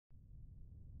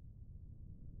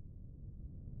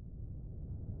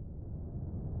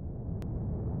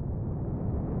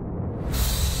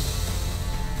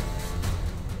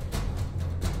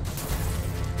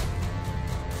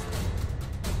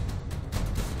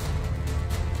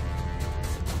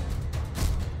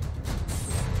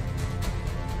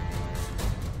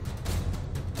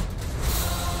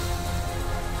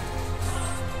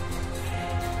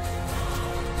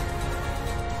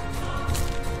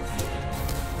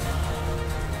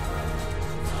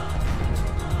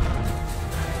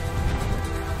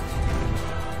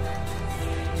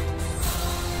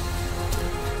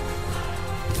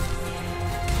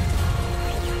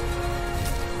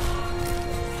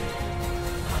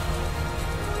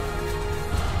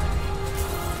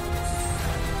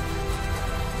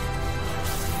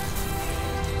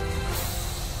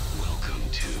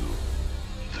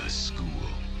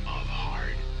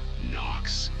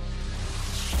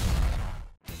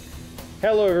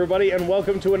Hello everybody and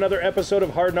welcome to another episode of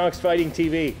Hard Knocks Fighting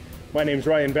TV. My name's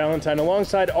Ryan Valentine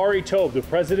alongside Ari Tobe, the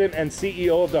president and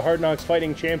CEO of the Hard Knocks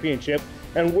Fighting Championship,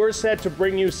 and we're set to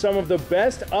bring you some of the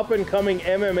best up-and-coming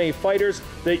MMA fighters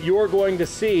that you're going to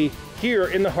see here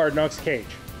in the Hard Knocks cage.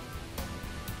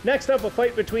 Next up, a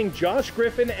fight between Josh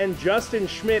Griffin and Justin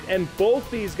Schmidt, and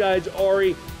both these guys,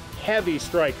 Ari, heavy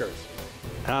strikers.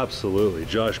 Absolutely.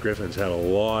 Josh Griffin's had a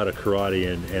lot of karate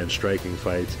and striking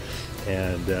fights,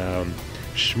 and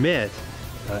Schmidt,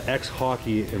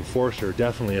 ex-hockey enforcer,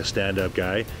 definitely a stand-up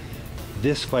guy.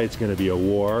 This fight's going to be a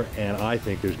war, and I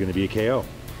think there's going to be a KO.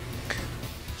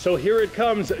 So here it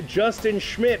comes, Justin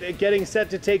Schmidt getting set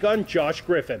to take on Josh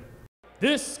Griffin.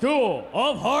 This school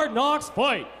of Hard Knocks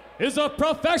fight is a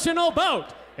professional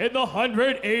bout in the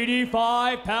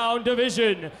 185-pound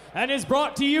division and is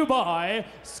brought to you by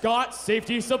Scott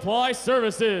Safety Supply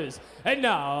Services. And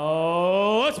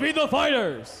now, let's meet the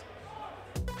fighters.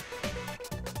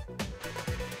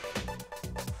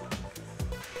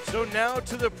 So now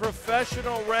to the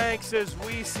professional ranks as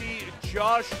we see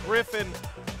Josh Griffin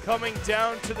coming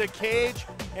down to the cage.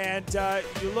 And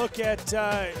you look at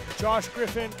Josh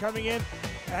Griffin coming in,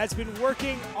 has been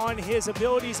working on his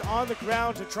abilities on the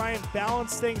ground to try and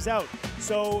balance things out.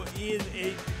 So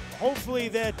hopefully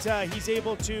that he's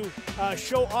able to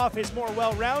show off his more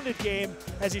well-rounded game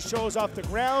as he shows off the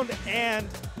ground and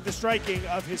the striking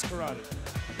of his karate.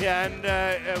 Yeah,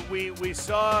 and we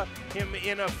saw him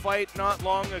in a fight not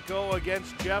long ago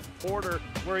against Jeff Porter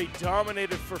where he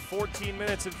dominated for 14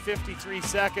 minutes and 53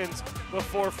 seconds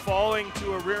before falling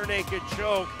to a rear naked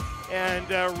choke and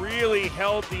really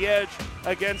held the edge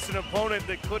against an opponent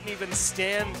that couldn't even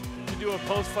stand to do a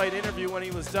post-fight interview. When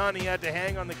he was done, he had to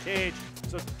hang on the cage.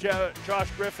 So Josh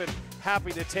Griffin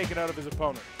happy to take it out of his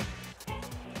opponent.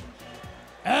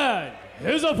 And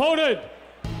his opponent.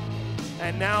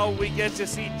 And now we get to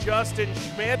see Justin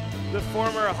Schmidt, the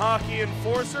former hockey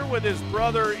enforcer, with his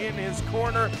brother in his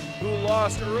corner, who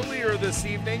lost earlier this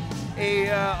evening.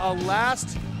 His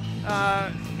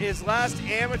last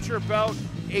amateur bout,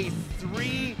 a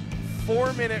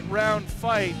 3-4-minute round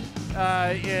fight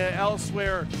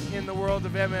elsewhere in the world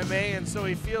of MMA, and so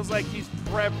he feels like he's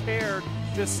prepared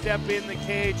to step in the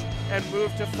cage and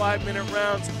move to 5-minute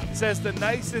rounds. Says the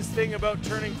nicest thing about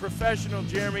turning professional,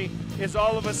 Jeremy, is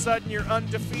all of a sudden you're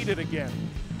undefeated again.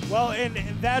 Well, and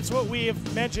that's what we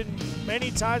have mentioned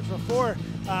many times before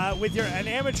with an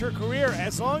amateur career.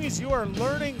 As long as you are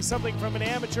learning something from an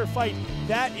amateur fight,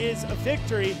 that is a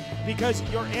victory, because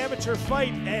your amateur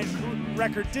fight and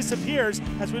record disappears.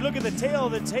 As we look at the tail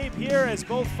of the tape here, as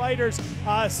both fighters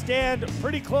stand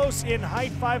pretty close in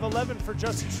height, 5'11" for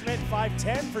Justin Schmidt,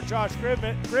 5'10" for Josh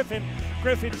Griffin.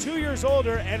 Griffin 2 years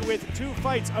older and with 2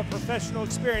 fights of professional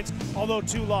experience, although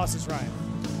 2 losses, Ryan.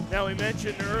 Now, we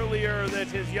mentioned earlier that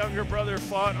his younger brother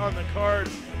fought on the card,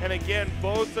 and again,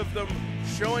 both of them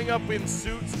showing up in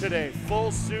suits today.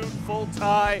 Full suit, full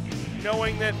tie,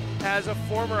 knowing that as a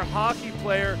former hockey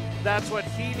player, that's what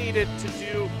he needed to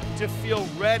do to feel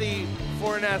ready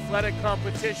for an athletic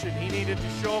competition. He needed to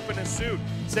show up in a suit.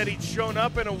 Said he'd shown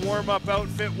up in a warm-up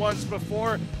outfit once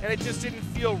before, and it just didn't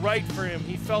feel right for him.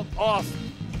 He felt off,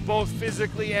 both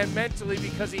physically and mentally,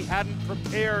 because he hadn't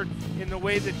prepared in the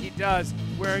way that he does,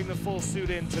 wearing the full suit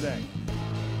in today.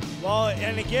 Well,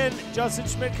 and again, Justin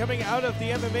Schmidt coming out of the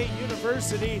MMA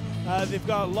University. They've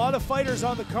got a lot of fighters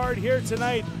on the card here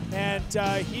tonight, and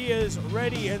he is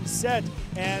ready and set.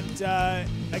 And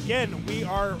again, we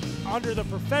are under the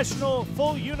professional,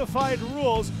 full unified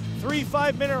rules, 3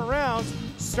 5-minute rounds,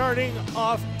 starting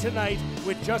off tonight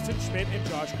with Justin Schmidt and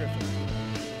Josh Griffin.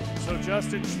 So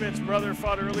Justin Schmidt's brother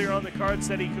fought earlier on the card,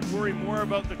 said he could worry more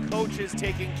about the coaches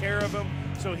taking care of him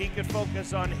so he could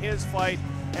focus on his fight.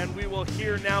 And we will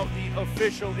hear now the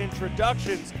official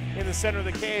introductions in the center of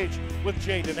the cage with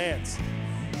Jay Denance.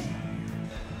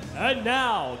 And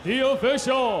now, the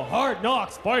official Hard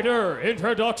Knocks fighter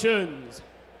introductions.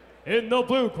 In the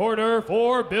blue corner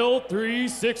for Build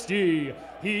 360,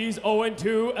 he's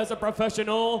 0-2 as a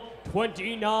professional,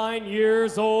 29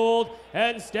 years old,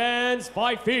 and stands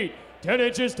 5 feet, 10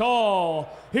 inches tall.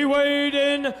 He weighed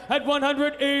in at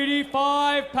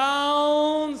 185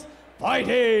 pounds,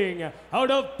 fighting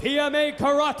out of PMA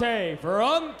Karate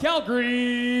from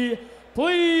Calgary.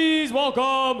 Please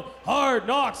welcome Hard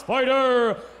Knocks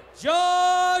fighter,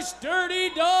 Josh Dirty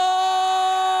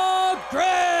Dog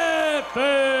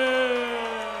Griffin.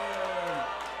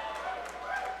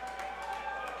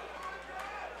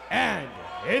 And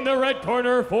in the red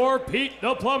corner for Pete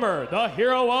the Plumber, the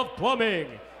hero of plumbing,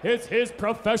 it's his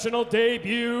professional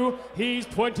debut. He's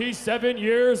 27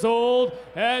 years old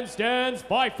and stands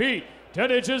 5 feet,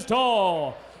 10 inches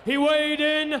tall. He weighed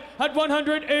in at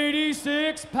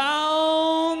 186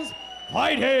 pounds,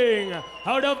 fighting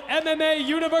out of MMA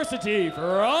University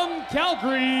from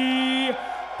Calgary.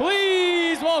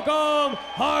 Please welcome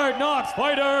Hard Knocks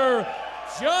fighter,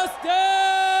 Justin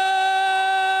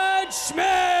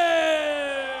Schmidt.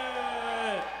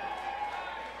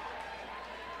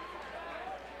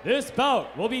 This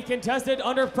bout will be contested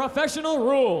under professional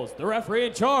rules. The referee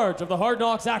in charge of the Hard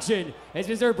Knocks action is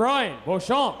Mr. Brian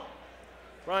Beauchamp.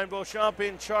 Brian Beauchamp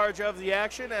in charge of the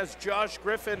action as Josh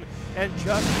Griffin and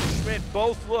Justin Schmidt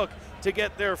both look to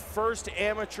get their first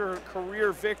amateur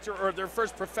career victory, or their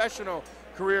first professional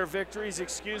career victories,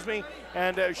 excuse me.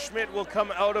 And Schmidt will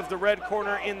come out of the red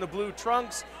corner in the blue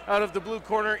trunks. Out of the blue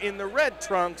corner in the red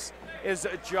trunks is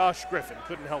Josh Griffin.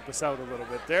 Couldn't help us out a little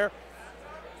bit there.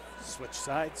 Switch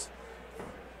sides.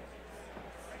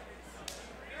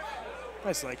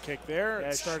 Nice leg kick there,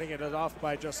 Yeah, starting it off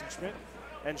by Justin Schmidt.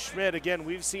 And Schmidt, again,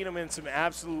 we've seen him in some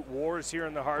absolute wars here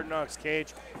in the Hard Knocks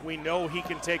cage. We know he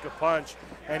can take a punch,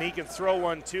 and he can throw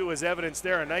one too, as evidence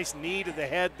there. A nice knee to the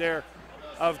head there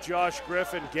of Josh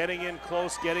Griffin, getting in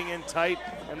close, getting in tight,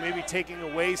 and maybe taking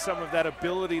away some of that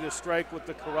ability to strike with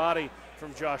the karate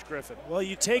from Josh Griffin. Well,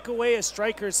 you take away a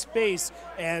striker's space,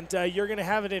 and you're going to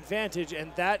have an advantage,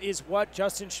 and that is what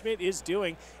Justin Schmidt is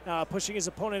doing, pushing his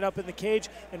opponent up in the cage,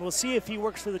 and we'll see if he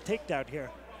works for the takedown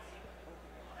here.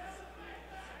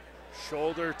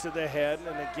 Shoulder to the head,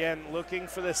 and again looking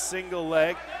for the single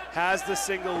leg. Has the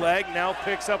single leg, now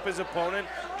picks up his opponent,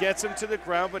 gets him to the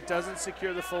ground, but doesn't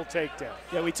secure the full takedown.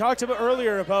 Yeah, we talked about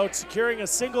earlier about securing a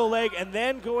single leg and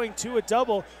then going to a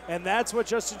double, and that's what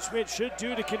Justin Schmidt should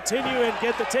do to continue and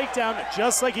get the takedown,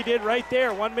 just like he did right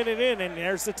there, 1 minute in, and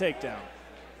there's the takedown.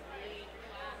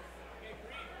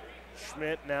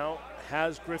 Schmidt now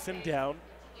has Griffin down,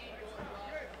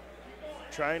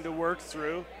 trying to work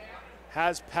through.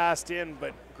 Has passed in,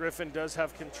 but Griffin does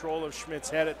have control of Schmidt's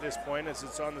head at this point as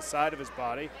it's on the side of his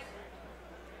body.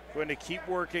 Going to keep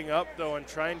working up, though, and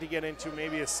trying to get into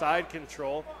maybe a side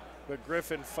control, but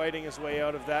Griffin fighting his way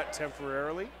out of that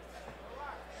temporarily.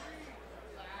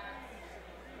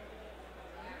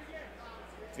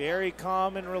 Very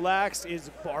calm and relaxed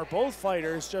are both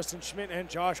fighters, Justin Schmidt and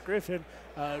Josh Griffin,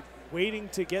 waiting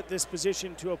to get this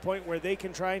position to a point where they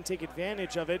can try and take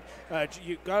advantage of it.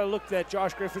 You got to look that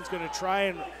Josh Griffin's going to try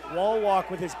and wall walk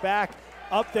with his back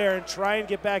up there and try and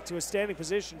get back to a standing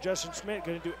position. Justin Schmidt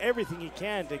going to do everything he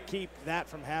can to keep that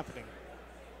from happening.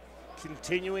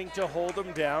 Continuing to hold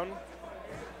him down.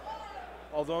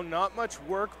 Although not much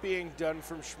work being done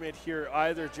from Schmidt here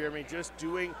either, Jeremy. Just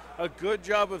doing a good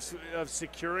job of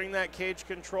securing that cage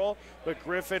control, but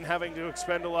Griffin having to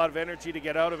expend a lot of energy to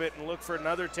get out of it and look for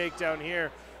another takedown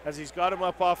here as he's got him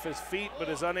up off his feet, but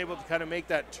is unable to kind of make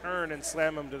that turn and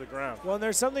slam him to the ground. Well, and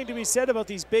there's something to be said about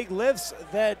these big lifts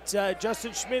that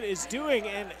Justin Schmidt is doing,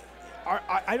 and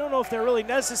I don't know if they're really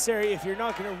necessary if you're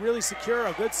not going to really secure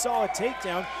a good solid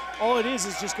takedown. All it is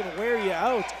just going to wear you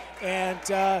out,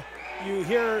 and you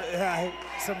hear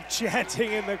some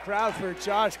chanting in the crowd for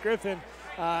Josh Griffin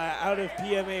out of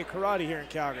PMA Karate here in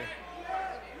Calgary.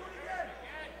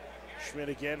 Schmidt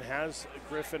again has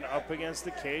Griffin up against the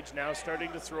cage, now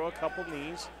starting to throw a couple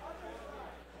knees.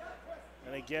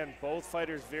 And again, both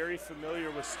fighters very familiar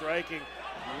with striking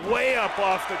way up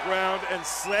off the ground and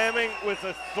slamming with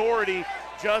authority.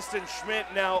 Justin Schmidt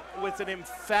now with an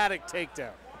emphatic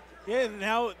takedown. Yeah,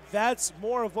 now that's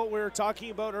more of what we were talking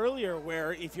about earlier,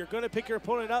 where if you're going to pick your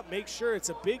opponent up, make sure it's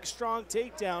a big, strong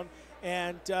takedown.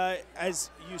 And as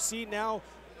you see now,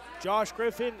 Josh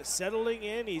Griffin settling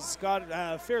in. He's got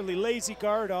a fairly lazy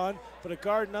guard on, but a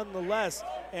guard nonetheless.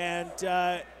 And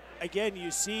again,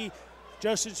 you see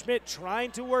Justin Schmidt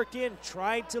trying to work in,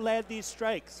 trying to land these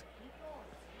strikes.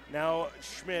 Now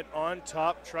Schmidt on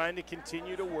top, trying to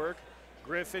continue to work.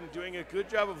 Griffin doing a good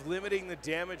job of limiting the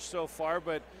damage so far,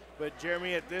 but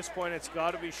Jeremy, at this point, it's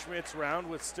got to be Schmidt's round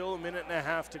with still a minute and a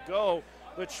half to go.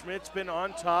 But Schmidt's been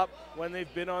on top when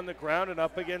they've been on the ground and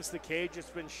up against the cage. It's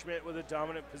been Schmidt with a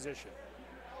dominant position.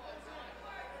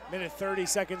 Minute 30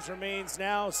 seconds remains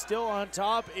now. Still on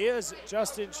top is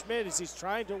Justin Schmidt as he's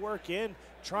trying to work in,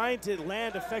 trying to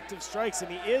land effective strikes,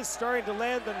 and he is starting to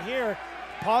land them here,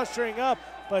 posturing up.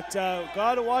 But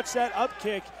got to watch that up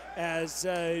kick as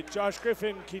Josh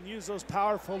Griffin can use those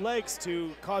powerful legs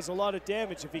to cause a lot of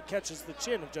damage if he catches the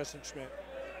chin of Justin Schmidt.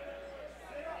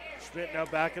 Schmidt now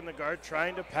back in the guard,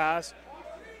 trying to pass.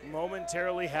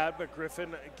 Momentarily had, but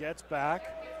Griffin gets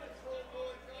back.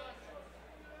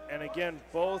 And again,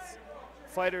 both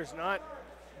fighters not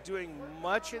doing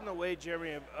much in the way,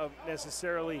 Jeremy, of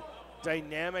necessarily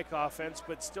dynamic offense,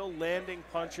 but still landing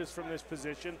punches from this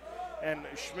position. And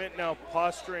Schmidt now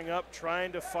posturing up,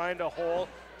 trying to find a hole,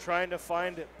 trying to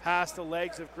find it past the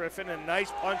legs of Griffin. And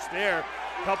nice punch there.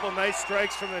 Couple nice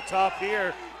strikes from the top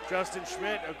here. Justin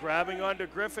Schmidt grabbing onto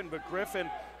Griffin, but Griffin,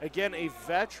 again, a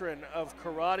veteran of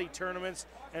karate tournaments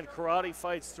and karate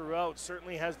fights throughout,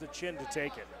 certainly has the chin to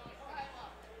take it.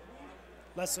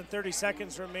 Less than 30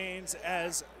 seconds remains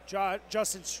as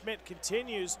Justin Schmidt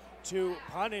continues to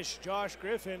punish Josh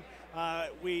Griffin.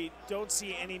 We don't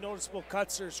see any noticeable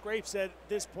cuts or scrapes at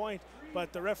this point,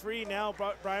 but the referee now,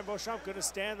 Brian Beauchamp, going to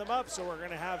stand them up, so we're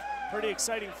going to have a pretty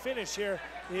exciting finish here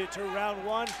to round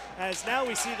one, as now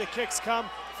we see the kicks come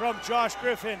from Josh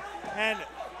Griffin, and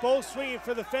both swinging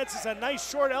for the fences. A nice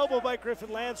short elbow by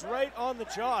Griffin lands right on the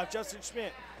jaw of Justin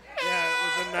Schmidt. Yeah,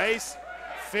 it was a nice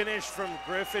finish from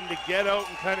Griffin to get out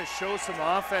and kind of show some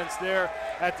offense there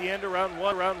at the end of round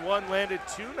one. Round one landed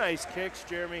two nice kicks,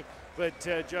 Jeremy, but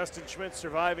Justin Schmidt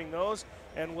surviving those,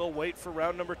 and we'll wait for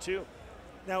round number two.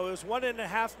 Now, it was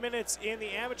 1.5 minutes in the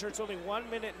amateur. It's only 1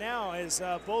 minute now as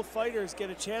both fighters get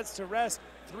a chance to rest.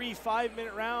 3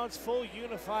 5-minute rounds, full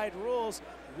unified rules.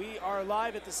 We are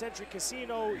live at the Century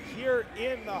Casino here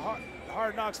in the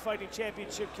Hard Knocks Fighting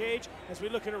Championship cage as we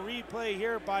look at a replay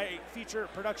here by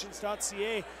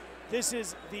featureproductions.ca. This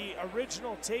is the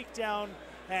original takedown,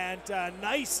 and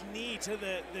nice knee to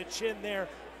the chin there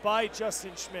by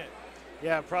Justin Schmidt.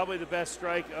 Yeah, probably the best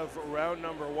strike of round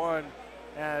number one,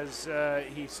 as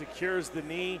he secures the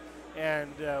knee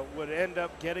and would end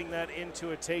up getting that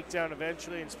into a takedown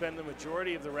eventually and spend the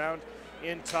majority of the round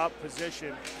in top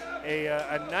position.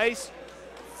 A nice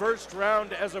first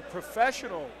round as a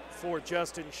professional for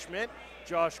Justin Schmidt.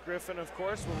 Josh Griffin, of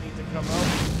course, will need to come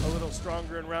out a little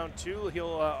stronger in round two.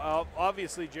 He'll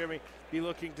obviously, Jeremy, be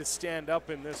looking to stand up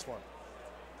in this one.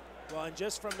 Well, and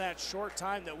just from that short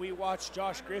time that we watched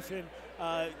Josh Griffin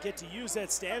get to use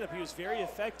that stand-up, he was very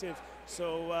effective.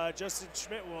 So Justin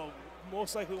Schmidt will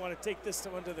most likely want to take this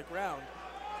one to the ground.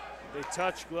 They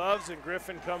touch gloves, and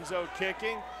Griffin comes out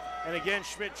kicking. And again,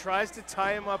 Schmidt tries to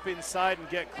tie him up inside and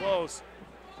get close.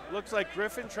 Looks like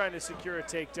Griffin trying to secure a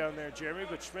takedown there, Jeremy,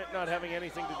 but Schmidt not having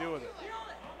anything to do with it.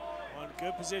 On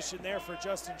good position there for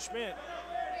Justin Schmidt.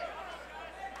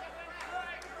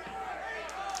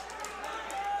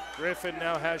 Griffin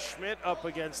now has Schmidt up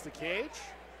against the cage.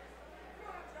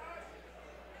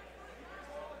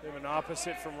 We have an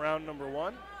opposite from round number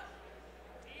one.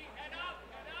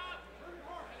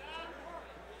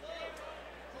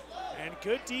 And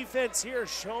good defense here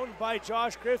shown by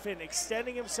Josh Griffin,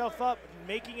 extending himself up,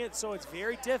 making it so it's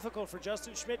very difficult for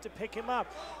Justin Schmidt to pick him up.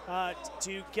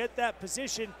 To get that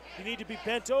position, you need to be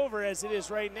bent over as it is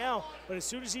right now, but as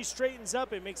soon as he straightens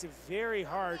up, it makes it very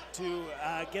hard to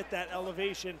get that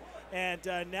elevation. And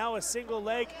now a single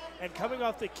leg, and coming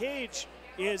off the cage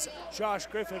is Josh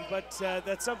Griffin, but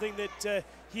that's something that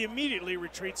he immediately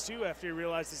retreats to after he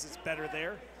realizes it's better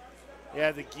there.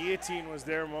 Yeah, the guillotine was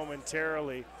there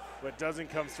momentarily, but doesn't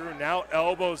come through. Now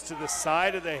elbows to the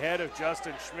side of the head of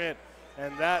Justin Schmidt,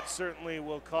 and that certainly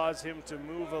will cause him to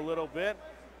move a little bit.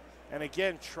 And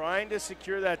again, trying to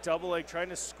secure that double leg, trying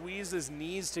to squeeze his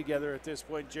knees together at this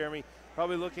point, Jeremy.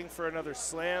 Probably looking for another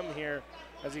slam here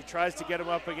as he tries to get him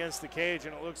up against the cage,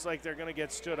 and it looks like they're going to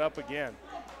get stood up again.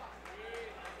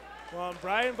 Well,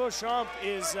 Brian Beauchamp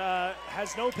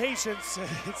has no patience,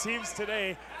 it seems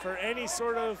today, for any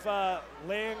sort of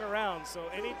laying around. So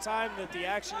anytime that the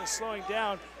action is slowing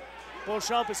down,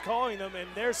 Beauchamp is calling them, and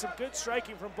there's some good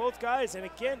striking from both guys. And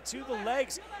again, to the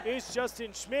legs is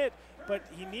Justin Schmidt, but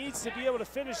he needs to be able to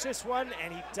finish this one,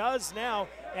 and he does now.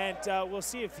 And we'll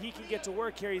see if he can get to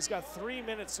work here. He's got 3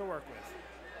 minutes to work with.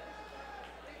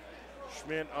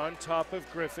 Schmidt on top of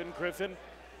Griffin. Griffin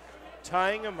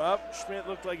tying him up. Schmidt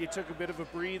looked like he took a bit of a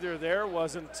breather there,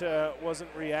 wasn't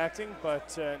reacting,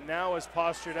 but now is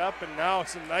postured up, and now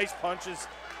some nice punches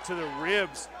to the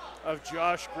ribs of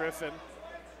Josh Griffin.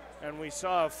 And we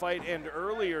saw a fight end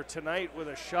earlier tonight with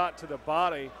a shot to the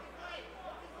body,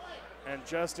 and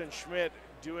Justin Schmidt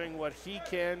doing what he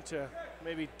can to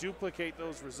maybe duplicate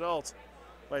those results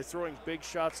by throwing big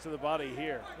shots to the body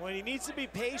here. Well, he needs to be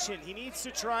patient. He needs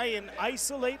to try and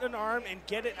isolate an arm and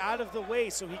get it out of the way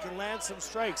so he can land some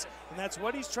strikes. And that's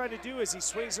what he's trying to do as he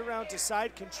swings around to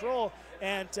side control.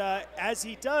 And as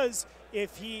he does,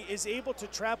 if he is able to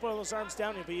trap one of those arms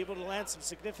down, he'll be able to land some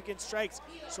significant strikes.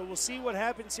 So we'll see what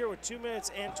happens here with 2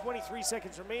 minutes and 23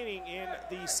 seconds remaining in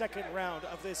the second round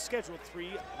of this scheduled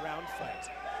 3-round fight.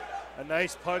 A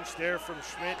nice punch there from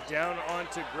Schmidt down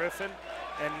onto Griffin.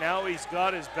 And now he's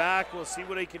got his back. We'll see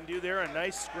what he can do there. A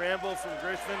nice scramble from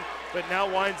Griffin, but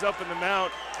now winds up in the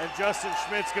mount. And Justin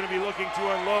Schmidt's going to be looking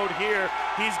to unload here.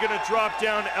 He's going to drop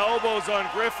down elbows on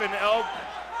Griffin.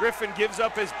 Griffin gives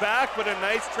up his back, but a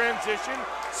nice transition,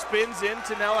 spins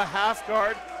into now a half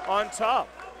guard on top.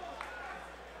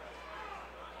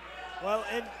 Well,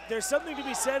 and there's something to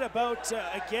be said about,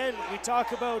 again, we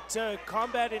talk about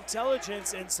combat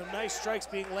intelligence and some nice strikes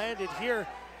being landed here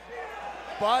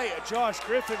by Josh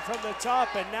Griffin from the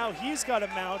top, and now he's got a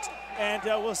mount, and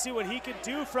we'll see what he can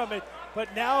do from it.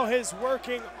 But now he's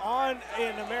working on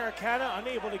an Americana,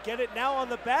 unable to get it. Now on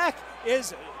the back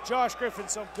is Josh Griffin,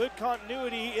 so good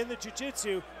continuity in the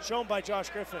jiu-jitsu shown by Josh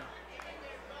Griffin.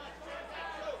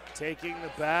 Taking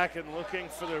the back and looking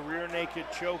for the rear naked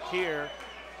choke here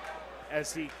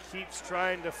as he keeps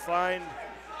trying to find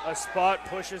a spot,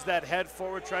 pushes that head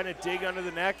forward, trying to dig under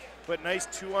the neck, but nice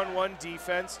 2-on-1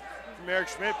 defense from Eric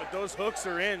Schmidt, but those hooks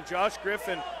are in. Josh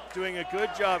Griffin doing a good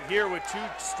job here with 2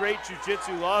 straight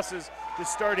jiu-jitsu losses to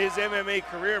start his MMA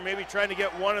career, maybe trying to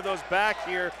get one of those back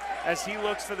here as he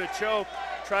looks for the choke,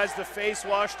 tries the face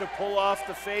wash to pull off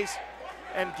the face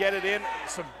and get it in.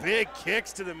 Some big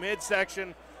kicks to the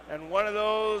midsection, and one of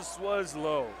those was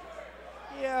low.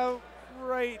 Yeah,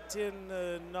 right in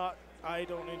the not, I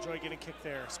don't enjoy getting kicked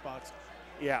there spots.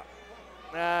 Yeah,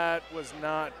 that was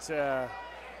not the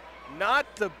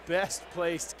best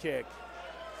placed kick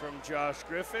from Josh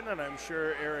Griffin, and I'm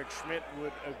sure Eric Schmidt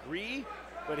would agree,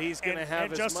 but he's going to have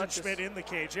and as Justin much Schmidt in the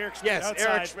cage. Eric Schmidt yes,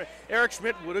 outside. Eric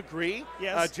Schmidt would agree.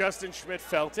 Yes. Justin Schmidt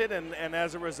felt it, and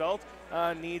as a result,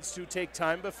 needs to take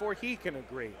time before he can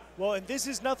agree. Well, and this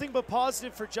is nothing but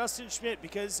positive for Justin Schmidt,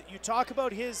 because you talk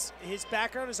about his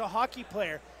background as a hockey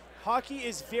player. Hockey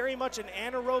is very much an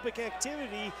anaerobic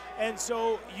activity, and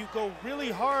so you go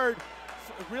really hard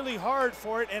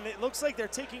for it, and it looks like they're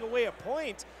taking away a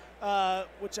point,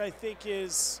 which I think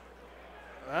is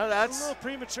that's a little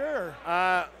premature.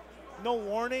 No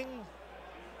warning.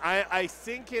 I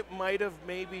think it might have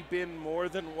maybe been more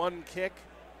than one kick.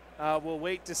 We'll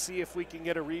wait to see if we can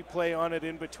get a replay on it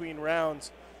in between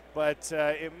rounds, but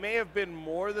it may have been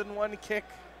more than one kick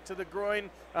to the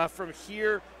groin. From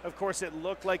here, of course, it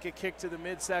looked like a kick to the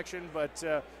midsection, but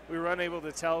we were unable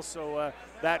to tell, so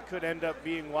that could end up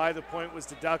being why the point was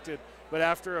deducted. But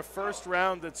after a first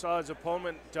round that saw his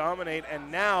opponent dominate,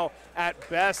 and now at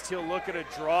best he'll look at a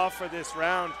draw for this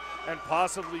round and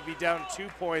possibly be down 2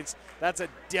 points, that's a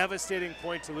devastating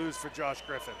point to lose for Josh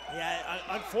Griffin. Yeah,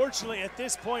 unfortunately at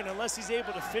this point, unless he's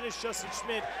able to finish Justin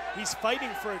Schmidt, he's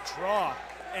fighting for a draw.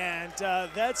 And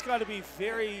that's got to be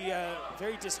very,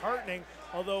 very disheartening,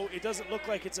 although it doesn't look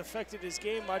like it's affected his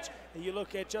game much. You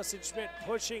look at Justin Schmidt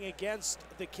pushing against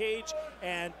the cage,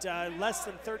 and less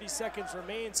than 30 seconds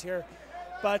remains here.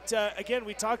 But again,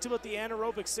 we talked about the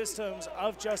anaerobic systems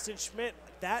of Justin Schmidt.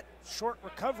 That short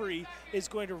recovery is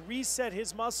going to reset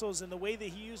his muscles in the way that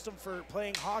he used them for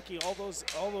playing hockey all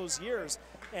those years,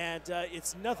 and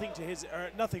it's nothing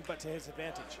but to his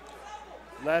advantage.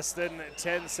 Less than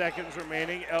 10 seconds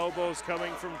remaining. Elbows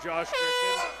coming from Josh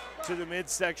Griffin to the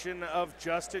midsection of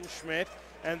Justin Schmidt,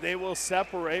 and they will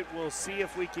separate. We'll see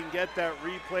if we can get that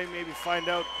replay, maybe find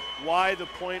out why the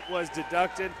point was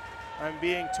deducted. I'm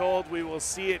being told we will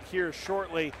see it here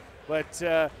shortly, but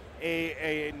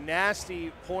a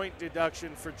nasty point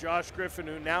deduction for Josh Griffin,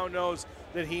 who now knows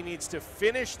that he needs to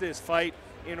finish this fight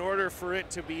in order for it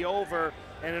to be over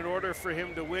and in order for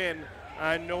him to win.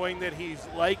 Knowing that he's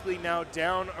likely now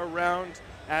down a round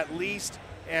at least,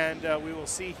 and we will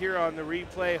see here on the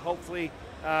replay, hopefully,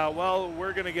 well,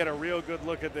 we're going to get a real good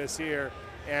look at this here,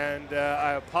 and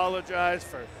I apologize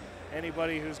for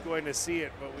anybody who's going to see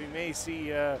it, but we may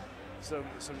see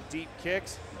some deep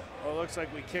kicks. Well, it looks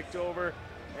like we kicked over,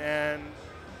 and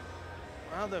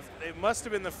well, it must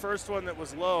have been the first one that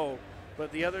was low,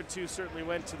 but the other two certainly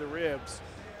went to the ribs,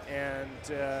 and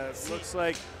looks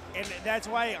like... And that's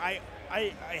why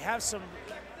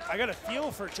I got a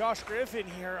feel for Josh Griffin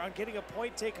here on getting a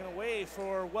point taken away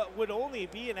for what would only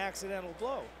be an accidental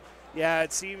blow. Yeah,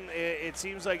 it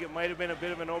seems like it might have been a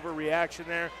bit of an overreaction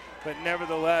there, but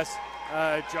nevertheless,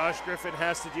 Josh Griffin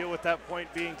has to deal with that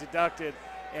point being deducted,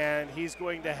 and he's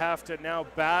going to have to now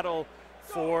battle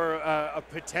for a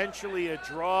potentially a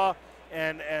draw,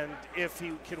 and if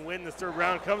he can win the third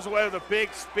round, comes away with a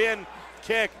big spin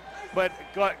kick, but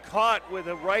got caught with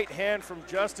a right hand from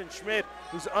Justin Schmidt,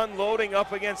 who's unloading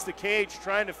up against the cage,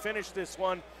 trying to finish this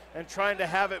one and trying to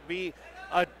have it be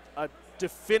a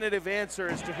definitive answer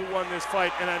as to who won this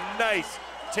fight, and a nice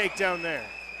takedown there.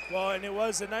 Well, and it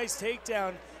was a nice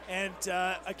takedown, and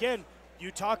again, you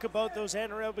talk about those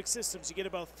anaerobic systems. You get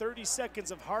about 30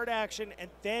 seconds of hard action, and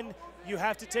then you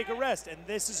have to take a rest, and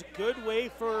this is a good way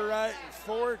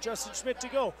for Justin Schmidt to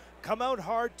go. Come out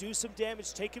hard, do some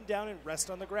damage, take him down, and rest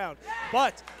on the ground.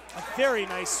 But a very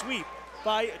nice sweep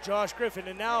by Josh Griffin.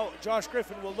 And now Josh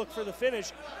Griffin will look for the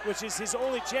finish, which is his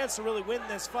only chance to really win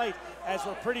this fight, as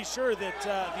we're pretty sure that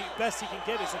the best he can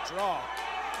get is a draw.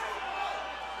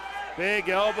 Big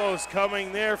elbows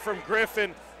coming there from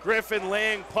Griffin. Griffin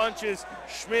laying punches,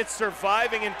 Schmidt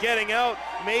surviving and getting out.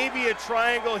 Maybe a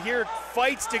triangle here,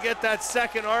 fights to get that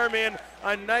second arm in.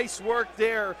 A nice work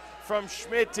there from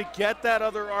Schmidt to get that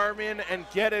other arm in and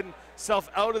get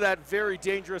himself out of that very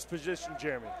dangerous position,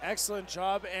 Jeremy. Excellent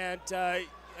job, and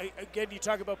again, you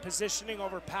talk about positioning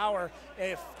over power.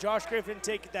 If Josh Griffin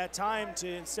take that time to,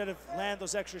 instead of land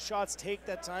those extra shots, take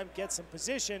that time, get some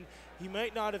position, he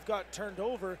might not have got turned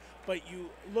over. But you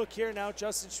look here now,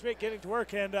 Justin Schmidt getting to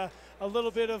work, and a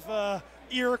little bit of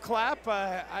ear clap.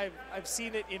 I've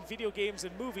seen it in video games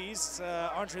and movies.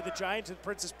 Andre the Giant and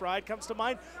Princess Bride comes to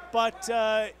mind, but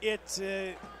it's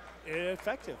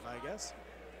effective, I guess.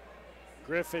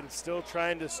 Griffin still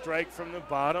trying to strike from the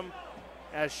bottom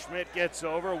as Schmidt gets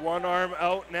over. One arm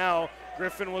out now.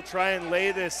 Griffin will try and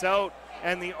lay this out,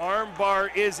 and the arm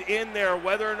bar is in there.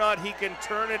 Whether or not he can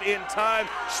turn it in time.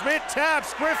 Schmidt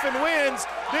taps, Griffin wins.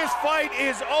 This fight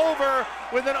is over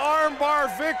with an arm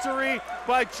bar victory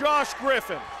by Josh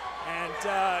Griffin. And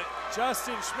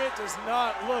Justin Schmidt does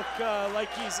not look like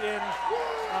he's in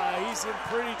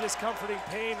pretty discomforting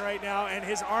pain right now, and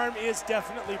his arm is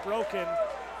definitely broken.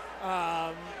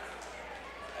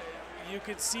 You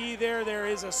can see there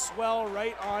is a swell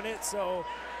right on it, so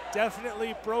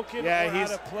definitely broken or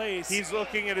out of place. He's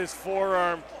looking at his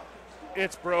forearm.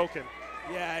 It's broken.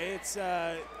 Yeah, it's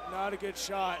not a good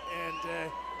shot. And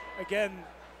again,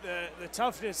 the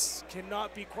toughness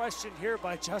cannot be questioned here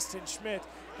by Justin Schmidt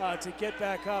to get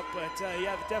back up. But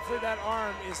yeah, definitely that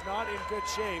arm is not in good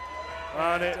shape.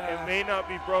 It may not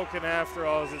be broken after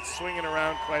all, as it's swinging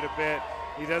around quite a bit.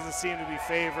 He doesn't seem to be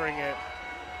favoring it,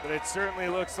 but it certainly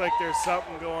looks like there's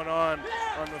something going on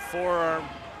the forearm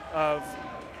of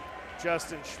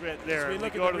Justin Schmidt there. We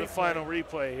go to the final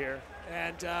replay here.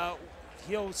 And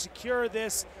he'll secure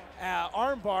this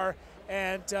arm bar,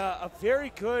 and a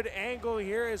very good angle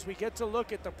here as we get to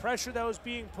look at the pressure that was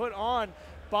being put on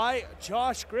by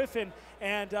Josh Griffin.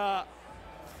 And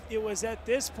it was at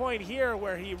this point here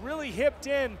where he really hipped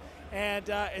in, and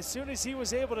as soon as he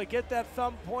was able to get that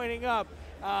thumb pointing up,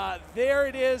 there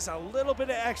it is, a little bit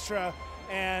of extra,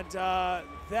 and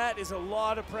that is a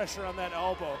lot of pressure on that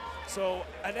elbow. So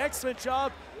an excellent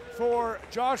job for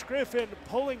Josh Griffin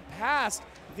pulling past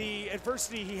the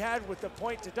adversity he had with the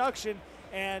point deduction,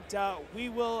 and we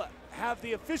will have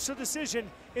the official decision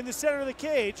in the center of the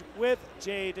cage with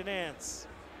Jay Denance.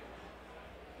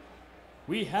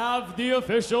 We have the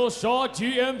official Shaw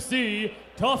GMC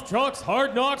Tough Trucks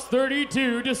Hard Knocks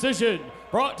 32 decision,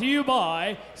 brought to you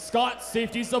by Scott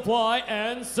Safety Supply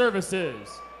and Services.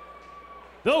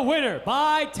 The winner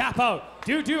by tap out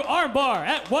due to armbar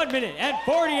at 1 minute and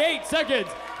 48 seconds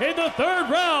in the third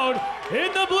round,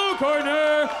 in the blue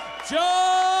corner,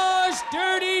 Josh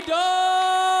Dirty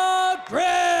Dog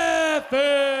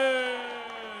Griffin.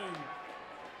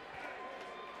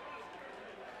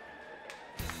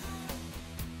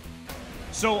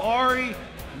 So Ari,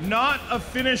 not a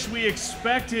finish we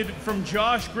expected from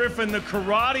Josh Griffin. The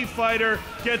karate fighter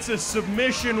gets a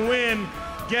submission win,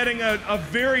 getting a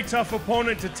very tough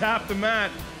opponent to tap the mat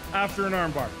after an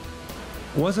armbar.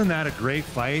 Wasn't that a great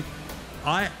fight?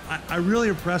 I'm really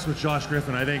impressed with Josh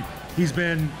Griffin. I think he's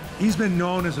been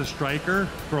known as a striker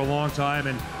for a long time,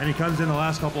 and he comes in the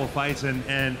last couple of fights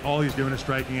and all he's doing is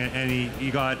striking, and he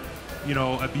got, you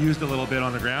know, abused a little bit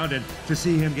on the ground, and to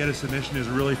see him get a submission is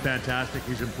really fantastic.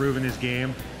 He's improving his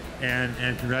game,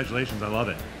 and congratulations, I love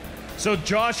it. So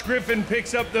Josh Griffin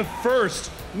picks up the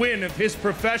first win of his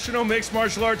professional mixed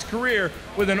martial arts career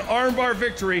with an armbar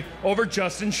victory over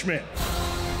Justin Schmidt.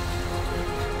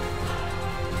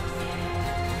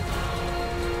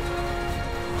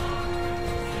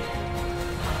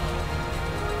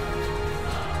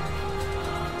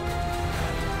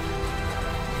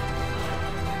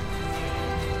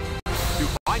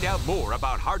 Find out more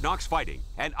about Hard Knocks Fighting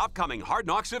and upcoming Hard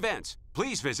Knocks events.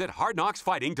 Please visit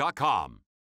hardknocksfighting.com.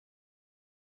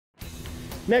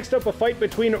 Next up, a fight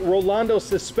between Rolando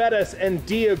Cespedes and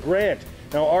Dia Grant.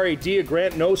 Now, Ari, Dia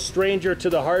Grant, no stranger to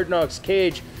the Hard Knocks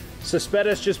cage.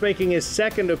 Cespedes just making his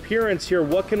second appearance here.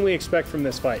 What can we expect from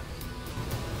this fight?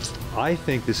 I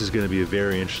think this is going to be a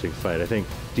very interesting fight. I think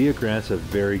Dia Grant's a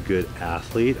very good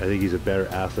athlete. I think he's a better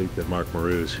athlete than Mark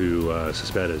Marouz, who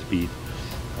Cespedes beat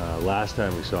last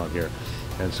time we saw him here.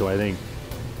 And so I think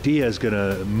Dia is going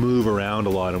to move around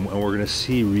a lot, and we're going to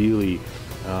see really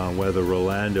whether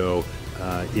Rolando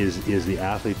is the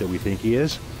athlete that we think he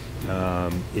is.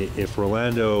 If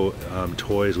Rolando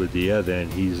toys with Dia, then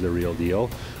he's the real deal.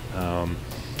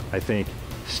 I think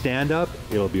stand up,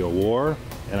 it'll be a war,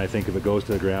 and I think if it goes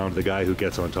to the ground, the guy who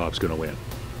gets on top is going to win.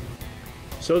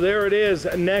 So there it is.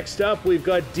 Next up, we've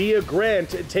got Dia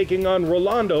Grant taking on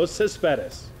Rolando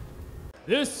Cespedes.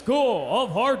 This school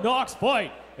of hard knocks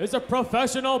fight is a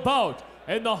professional bout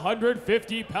in the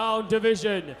 150-pound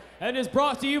division and is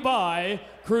brought to you by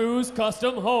Cruz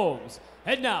Custom Homes.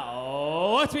 And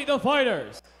now, let's meet the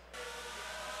fighters.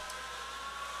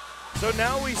 So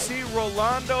now we see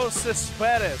Rolando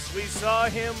Cespedes. We saw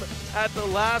him at the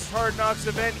last Hard Knocks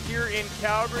event here in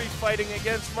Calgary fighting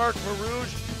against Mark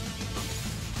Marouge.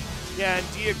 Yeah, and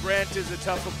Dia Grant is a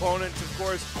tough opponent, of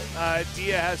course.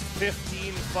 Dia has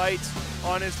 15 fights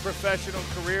on his professional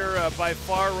career. By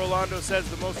far, Rolando says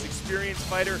the most experienced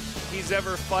fighter he's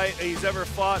ever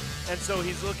fought, and so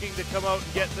he's looking to come out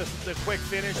and get the quick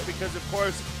finish because, of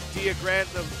course, Dia Grant,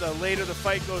 the later the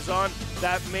fight goes on,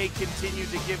 that may continue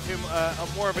to give him a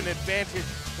more of an advantage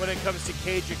when it comes to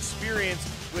cage experience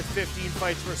with 15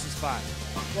 fights versus 5.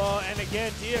 Well, and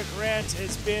again, Dia Grant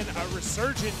has been a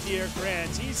resurgent Dia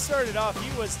Grant. He started off,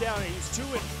 he was down, he was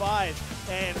 2-5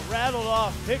 and rattled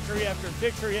off victory after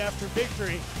victory after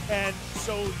victory. And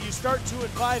so you start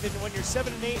 2-5, and when you're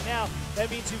 7-8 now, that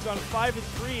means you've gone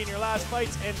 5-3 in your last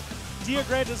fights. And Dia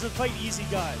Grant doesn't fight easy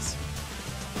guys.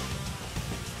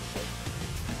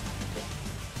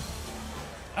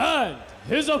 And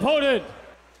his opponent.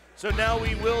 So now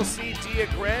we will see Dia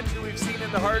Grant, who we've seen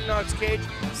in the Hard Knocks cage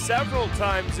several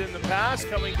times in the past,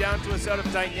 coming down to us out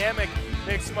of Dynamic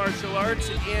Mixed Martial Arts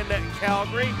in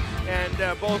Calgary.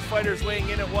 And both fighters weighing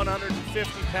in at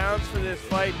 150 pounds for this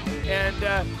fight.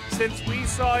 And since we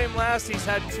saw him last, he's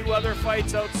had 2 other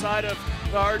fights outside of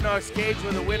the Hard Knocks cage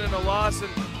with a win and a loss,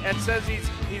 and says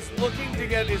he's looking to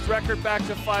get his record back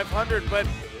to 500, but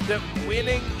that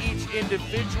winning each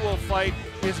individual fight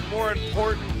is more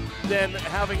important than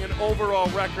having an overall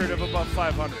record of above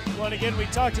 500. Well, and again, we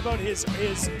talked about his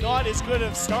not as good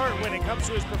of start when it comes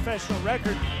to his professional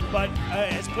record, but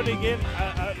as putting in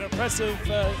an impressive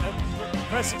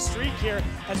streak here.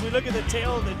 As we look at the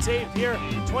tail of the tape here,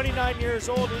 29 years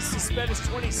old, is Cespedes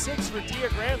 26 for Dia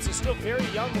Grant, so still very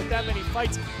young with that many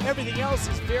fights. Everything else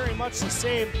is very much the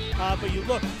same, but you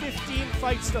look 15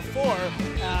 fights to 4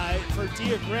 for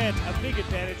Dia Grant, a big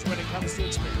advantage when it comes to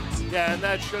experience. Yeah, and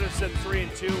that should have said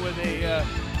 3-2 with a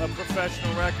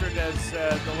professional record, as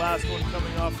the last one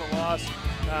coming off a loss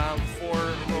for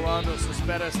Rolando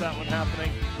Cespedes, that one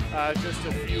happening just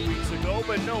a few weeks ago,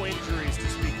 but no injuries to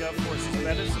speak of for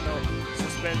Cespedes, no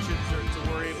suspensions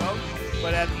to worry about.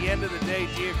 But at the end of the day,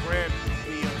 Dia Grant,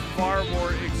 the far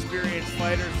more experienced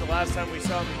fighters. The last time we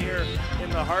saw him here in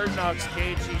the Hard Knocks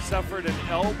cage, he suffered an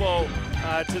elbow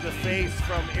to the face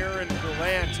from Aaron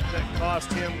Gallant that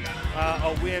cost him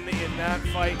a win in that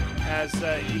fight, as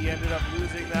he ended up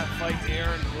losing that fight to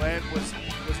Aaron Gallant. Was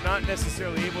not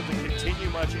necessarily able to continue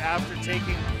much after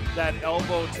taking that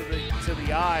elbow to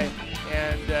the eye,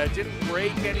 and didn't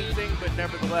break anything, but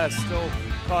nevertheless still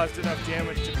caused enough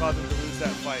damage to cause him to lose that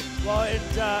fight. Well,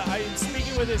 and I'm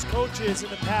speaking with his coaches in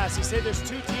the past. He said there's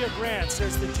 2 Dia Grants.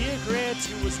 There's the Dia Grant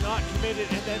who was not committed,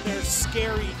 and then there's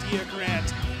scary Dia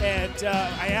Grant. And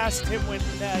I asked him when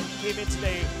he came in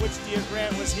today which Dia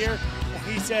Grant was here, and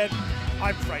he said,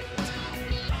 "I'm frightened."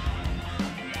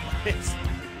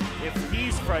 If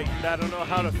he's frightened, I don't know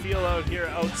how to feel out here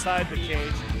outside the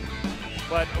cage.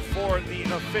 But for the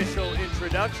official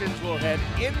introductions, we'll head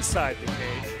inside the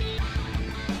cage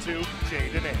to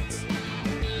Jaden Ace.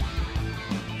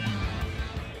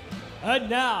 And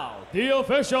now, the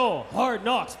official Hard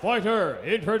Knocks fighter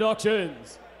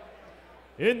introductions.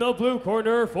 In the blue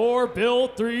corner for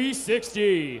Build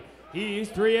 360, he's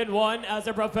 3-1 as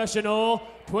a professional,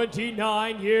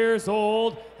 29 years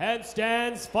old, and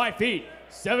stands 5 feet,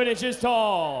 7 inches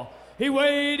tall. He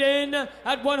weighed in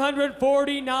at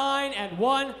 149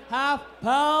 1/2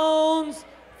 pounds.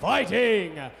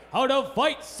 Fighting out of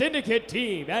Fight Syndicate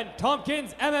Team and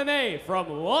Tompkins MMA from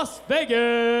Las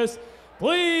Vegas,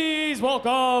 please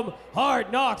welcome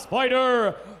Hard Knocks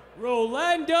fighter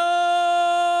Rolando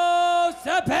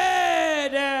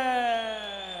Cespedes.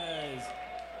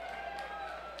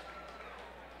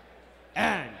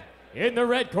 And in the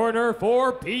red corner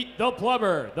for Pete the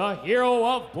Plumber, the hero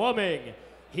of plumbing,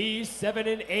 he's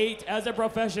 7-8 as a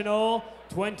professional,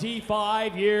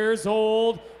 25 years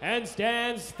old, and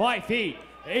stands 5 feet,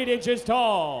 8 inches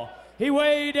tall. He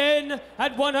weighed in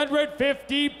at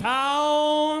 150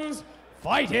 pounds,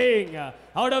 fighting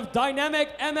out of Dynamic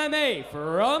MMA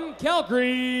from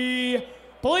Calgary.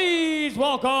 Please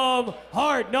welcome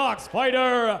Hard Knocks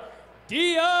fighter,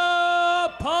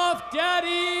 Dia Puff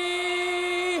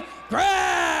Daddy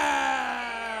Grant.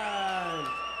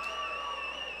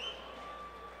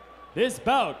 This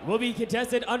bout will be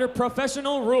contested under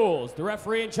professional rules. The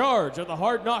referee in charge of the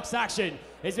Hard Knocks action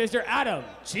is Mr. Adam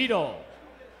Cheadle.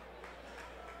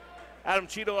 Adam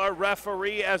Cheadle, our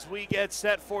referee, as we get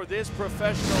set for this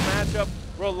professional matchup.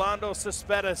 Rolando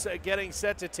Cespedes getting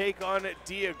set to take on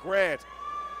Dia Grant.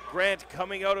 Grant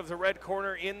coming out of the red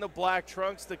corner in the black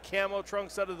trunks, the camo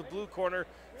trunks out of the blue corner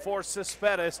for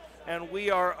Cespedes, and we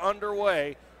are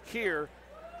underway here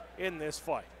in this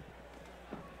fight.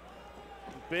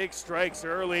 Big strikes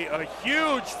early, a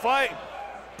huge fight.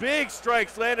 Big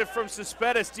strikes landed from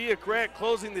Cespedes. Dia Grant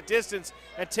closing the distance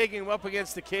and taking him up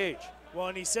against the cage. Well,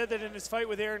 and he said that in his fight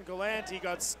with Aaron Gallant, he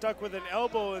got stuck with an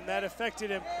elbow and that affected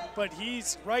him. But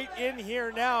he's right in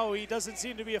here now. He doesn't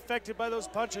seem to be affected by those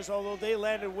punches, although they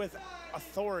landed with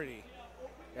authority.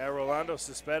 Yeah, Rolando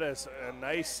Cespedes, a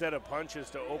nice set of punches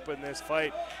to open this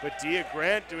fight. But Dia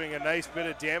Grant doing a nice bit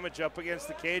of damage up against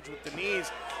the cage with the knees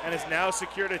and has now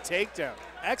secured a takedown.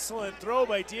 Excellent throw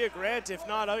by Dia Grant, if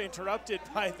not interrupted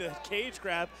by the cage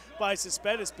grab by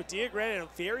Cespedes. But Dia Grant in a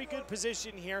very good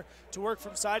position here to work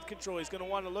from side control. He's going to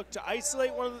want to look to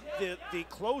isolate one of the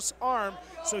close arm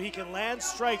so he can land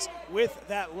strikes with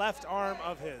that left arm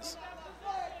of his.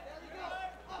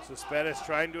 Cespedes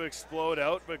trying to explode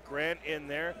out, but Grant in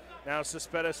there. Now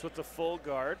Cespedes with the full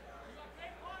guard.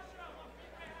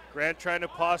 Grant trying to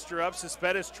posture up.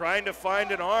 Cespedes trying to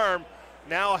find an arm.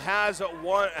 Now has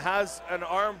an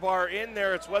arm bar in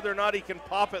there. It's whether or not he can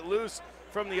pop it loose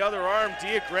from the other arm.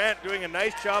 Dia Grant doing a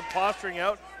nice job posturing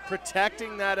out,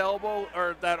 protecting that elbow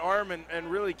or that arm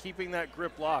and really keeping that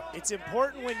grip locked. It's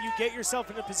important when you get yourself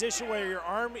in a position where your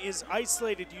arm is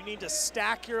isolated, you need to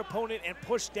stack your opponent and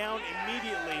push down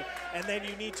immediately, and then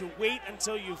you need to wait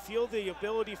until you feel the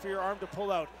ability for your arm to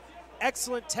pull out.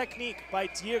 Excellent technique by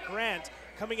Dia Grant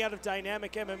coming out of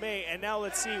Dynamic MMA, and now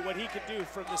let's see what he can do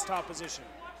from this top position.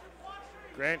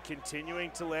 Grant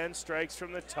continuing to land strikes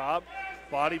from the top.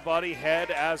 Body, head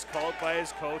as called by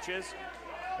his coaches.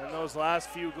 And those last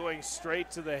few going straight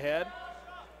to the head.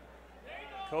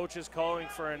 Coach is calling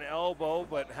for an elbow,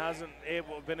 but hasn't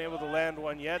been able to land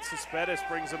one yet. Cespedes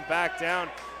brings him back down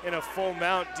in a full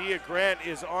mount. Dia Grant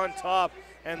is on top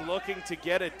and looking to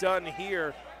get it done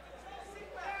here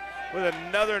with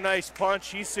another nice punch.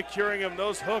 He's securing him.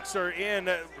 Those hooks are in.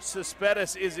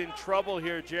 Cespedes is in trouble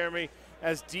here, Jeremy,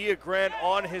 as Dia Grant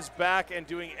on his back and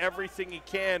doing everything he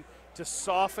can to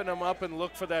soften him up and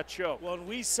look for that choke. Well,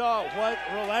 we saw what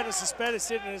Rolando Cespedes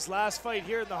did in his last fight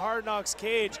here in the Hard Knocks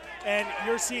cage, and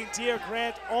you're seeing Dia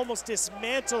Grant almost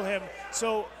dismantle him.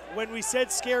 So when we said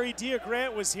scary Dia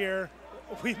Grant was here,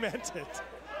 we meant it.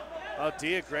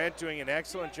 Dia Grant doing an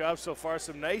excellent job so far.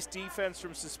 Some nice defense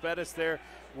from Cespedes there.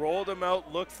 Rolled him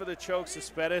out, looked for the choke.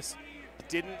 Cespedes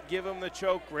didn't give him the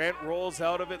choke. Grant rolls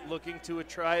out of it, looking to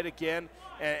try it again,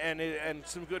 and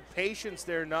some good patience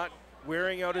there, not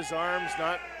wearing out his arms,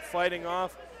 not fighting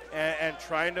off, and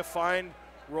trying to find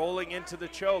rolling into the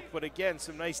choke. But again,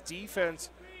 some nice defense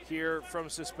here from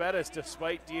Cespedes,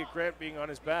 despite Dia Grant being on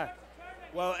his back.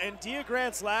 Well, and Dia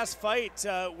Grant's last fight,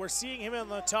 we're seeing him on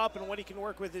the top and what he can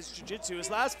work with his jiu-jitsu. His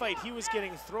last fight, he was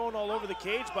getting thrown all over the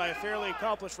cage by a fairly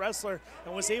accomplished wrestler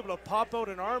and was able to pop out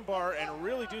an armbar and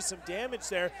really do some damage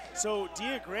there. So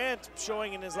Dia Grant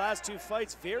showing in his last two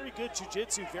fights very good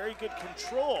jiu-jitsu, very good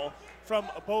control from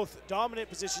both dominant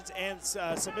positions and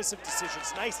submissive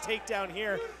decisions. Nice takedown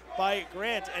here by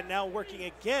Grant, and now working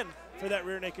again for that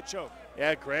rear naked choke.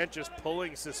 Yeah, Grant just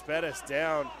pulling Cespedes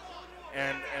down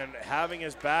and having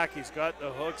his back. He's got the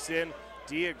hooks in.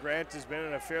 Dia Grant has been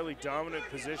in a fairly dominant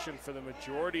position for the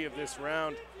majority of this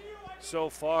round so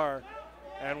far.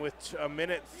 And with a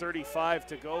minute 35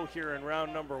 to go here in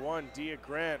round number one, Dia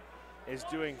Grant is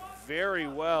doing very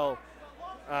well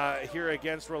here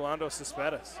against Rolando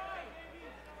Cespedes.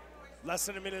 Less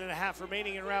than a minute and a half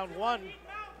remaining in round one.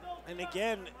 And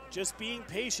again, just being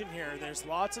patient here. There's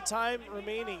lots of time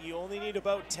remaining. You only need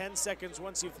about 10 seconds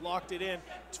once you've locked it in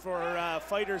for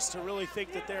fighters to really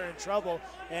think that they're in trouble.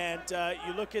 And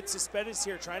you look at Cespedes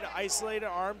here, trying to isolate an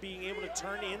arm, being able to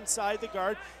turn inside the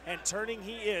guard, and turning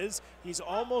he is. He's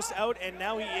almost out, and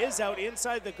now he is out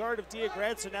inside the guard of Dia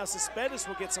Grant, so now Cespedes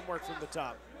will get some work from the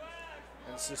top.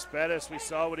 And Cespedes, we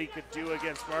saw what he could do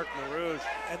against Mark Marouge.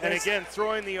 And again,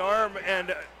 throwing the arm,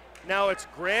 and now it's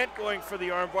Grant going for the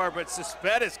armbar, but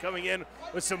Cespedes coming in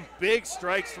with some big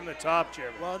strikes from the top,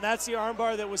 Jeremy. Well, and that's the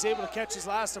armbar that was able to catch his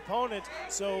last opponent,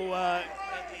 so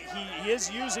he is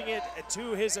using it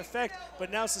to his effect,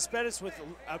 but now Cespedes, with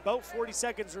about 40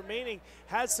 seconds remaining,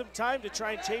 has some time to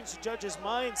try and change the judges'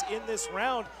 minds in this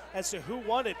round as to who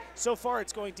won it. So far,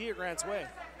 it's going Dia Grant's way.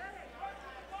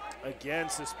 Again,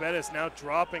 Cespedes now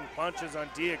dropping punches on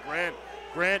Dia Grant,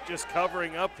 Grant just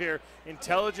covering up here,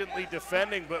 intelligently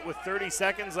defending, but with 30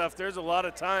 seconds left, there's a lot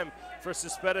of time for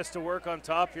Cespedes to work on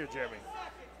top here, Jeremy.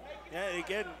 Yeah,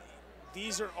 again,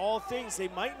 these are all things. They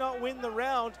might not win the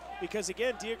round because,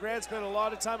 again, Dia Grant spent a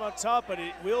lot of time on top, but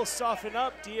it will soften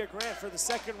up Dia Grant for the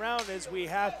second round as we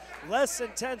have less than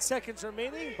 10 seconds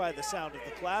remaining by the sound of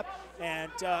the clap.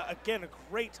 And, again, a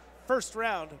great first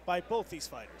round by both these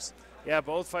fighters. Yeah,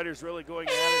 both fighters really going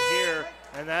at it here,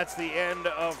 and that's the end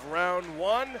of round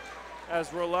one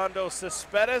as Rolando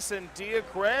Cespedes and Dia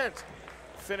Grant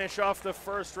finish off the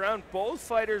first round. Both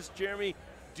fighters, Jeremy,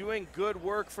 doing good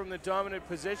work from the dominant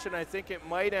position. I think it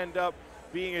might end up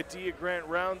being a Dia Grant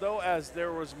round, though, as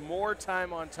there was more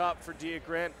time on top for Dia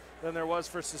Grant than there was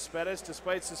for Cespedes,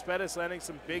 despite Cespedes landing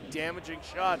some big damaging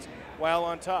shots while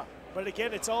on top. But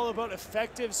again, it's all about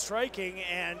effective striking,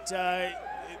 and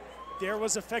there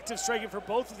was effective striking for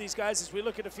both of these guys as we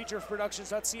look at a feature of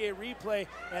productions.ca replay,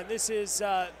 and this is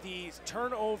the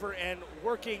turnover and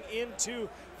working into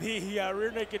the rear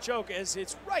naked choke as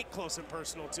it's right close and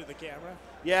personal to the camera.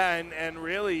 Yeah, and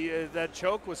really that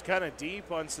choke was kind of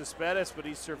deep on Cespedes, but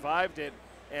he survived it,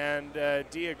 and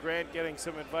Dia Grant getting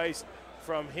some advice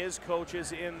from his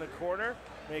coaches in the corner,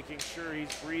 making sure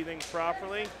he's breathing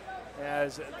properly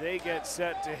as they get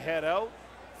set to head out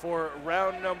for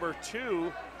round number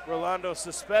two. Rolando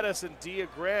Cespedes and Dia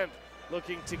Grant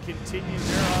looking to continue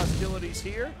their hostilities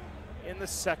here in the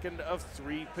second of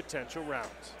three potential rounds.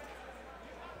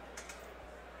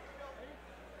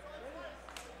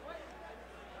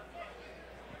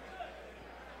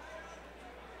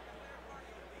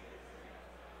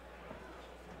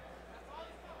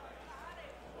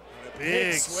 And a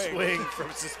big swing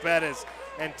from Cespedes,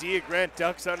 and Dia Grant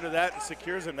ducks under that and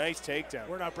secures a nice takedown.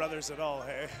 We're not brothers at all,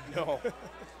 hey? No.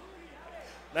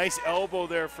 Nice elbow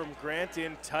there from Grant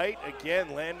in tight.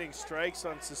 Again, landing strikes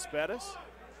on Cespedes.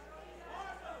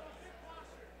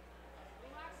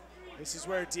 This is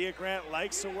where Dia Grant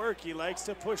likes to work. He likes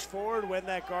to push forward when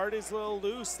that guard is a little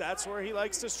loose. That's where he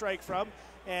likes to strike from.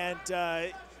 And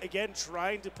again,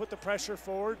 trying to put the pressure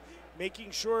forward,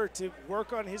 making sure to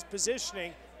work on his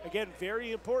positioning. Again,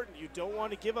 very important. You don't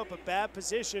want to give up a bad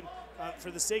position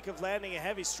for the sake of landing a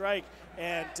heavy strike.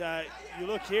 And you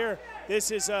look here,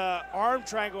 this is an arm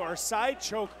triangle or side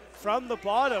choke from the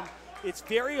bottom. It's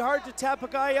very hard to tap a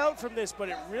guy out from this, but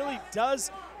it really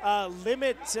does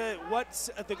limit what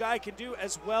the guy can do,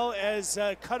 as well as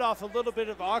cut off a little bit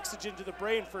of oxygen to the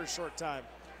brain for a short time.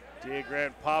 Dia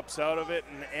Grant pops out of it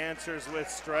and answers with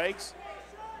strikes.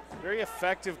 Very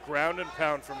effective ground and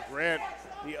pound from Grant.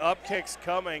 The up kick's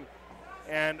coming.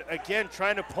 And again,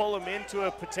 trying to pull him into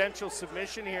a potential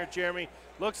submission here, Jeremy.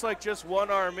 Looks like just one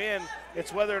arm in.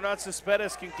 It's whether or not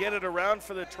Cespedes can get it around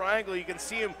for the triangle. You can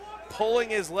see him pulling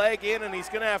his leg in, and he's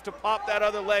going to have to pop that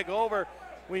other leg over.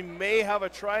 We may have a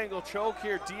triangle choke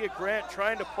here. Dia Grant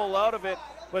trying to pull out of it,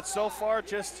 but so far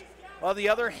just, well, the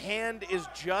other hand is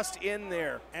just in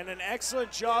there. And an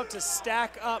excellent job to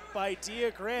stack up by Dia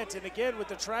Grant. And again, with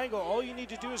the triangle, all you need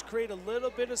to do is create a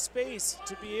little bit of space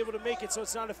to be able to make it so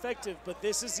it's not effective. But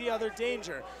this is the other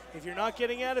danger. If you're not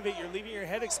getting out of it, you're leaving your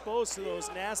head exposed to those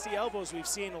nasty elbows. We've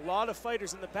seen a lot of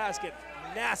fighters in the past get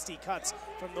nasty cuts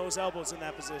from those elbows in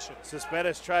that position.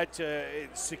 Cespedes tried to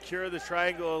secure the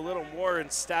triangle a little more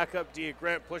and stack up Dia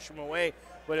Grant, push him away,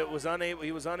 but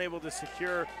he was unable to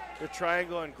secure the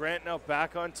triangle, and Grant now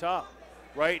back on top.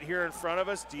 Right here in front of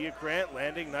us, Dia Grant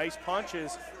landing nice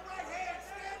punches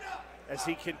as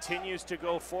he continues to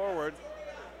go forward.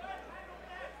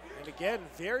 And again,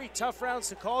 very tough rounds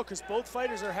to call because both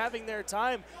fighters are having their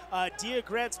time. Dia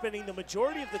Grant spending the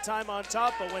majority of the time on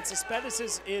top, but when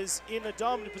Cespedes is in a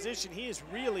dominant position, he is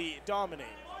really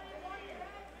dominating.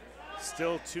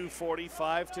 Still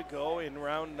 2:45 to go in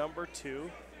round number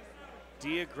two.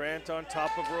 Dia Grant on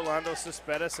top of Rolando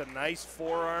Cespedes, a nice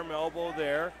forearm elbow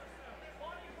there.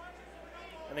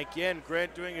 And again,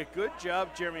 Grant doing a good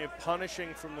job, Jeremy, of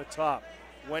punishing from the top.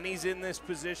 When he's in this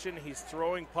position, he's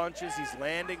throwing punches, he's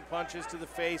landing punches to the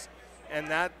face, and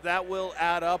that will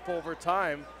add up over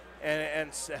time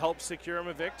and help secure him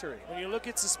a victory. When you look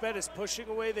at Cespedes pushing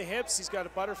away the hips, he's got a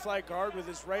butterfly guard with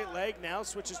his right leg, now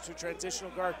switches to a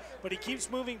transitional guard, but he keeps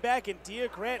moving back, and Dia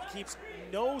Grant keeps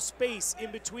no space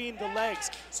in between the legs,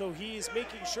 so he is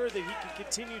making sure that he can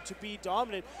continue to be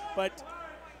dominant. But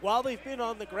while they've been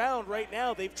on the ground right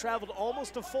now, they've traveled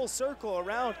almost a full circle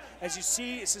around. As you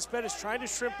see, Cespedes trying to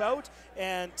shrimp out,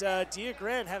 and Dia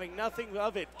Grant having nothing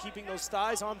of it, keeping those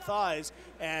thighs on thighs,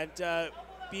 and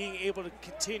being able to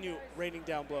continue raining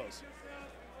down blows.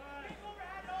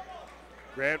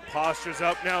 Grant postures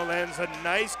up now, lands a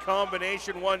nice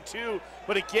combination 1-2,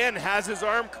 but again has his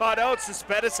arm caught out.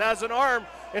 Cespedes has an arm.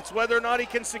 It's whether or not he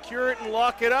can secure it and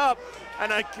lock it up.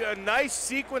 And a nice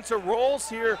sequence of rolls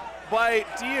here by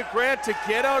Dia Grant to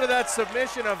get out of that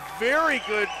submission. A very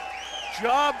good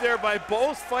job there by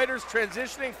both fighters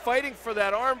transitioning, fighting for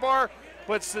that armbar,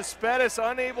 but Cespedes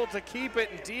unable to keep it,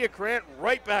 and Dia Grant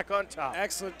right back on top.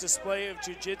 Excellent display of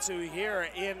jiu-jitsu here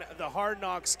in the Hard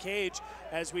Knocks cage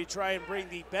as we try and bring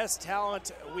the best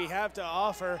talent we have to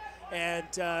offer. And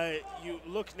you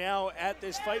look now at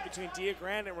this fight between Dia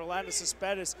Grant and Rolando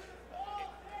Cespedes.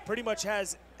 Pretty much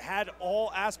has had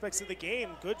all aspects of the game.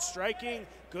 Good striking,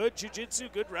 good jiu-jitsu,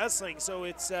 good wrestling. So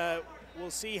it's we'll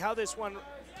see how this one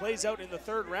plays out in the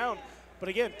third round. But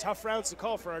again, tough rounds to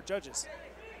call for our judges.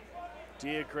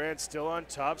 Dia Grant still on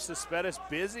top. Cespedes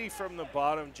busy from the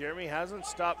bottom. Jeremy hasn't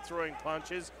stopped throwing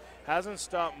punches, hasn't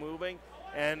stopped moving,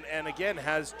 and again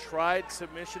has tried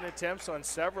submission attempts on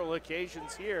several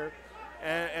occasions here.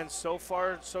 And so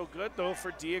far, so good, though,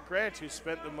 for Dia Grant, who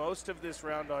spent the most of this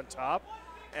round on top.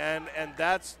 And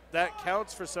that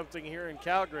counts for something here in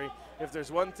Calgary. If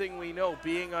there's one thing we know,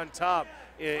 being on top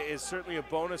is certainly a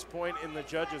bonus point in the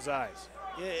judges' eyes.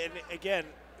 Yeah, and again,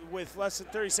 with less than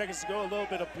 30 seconds to go, a little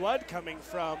bit of blood coming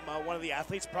from one of the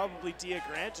athletes, probably Dia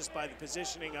Grant, just by the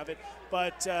positioning of it.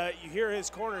 But you hear his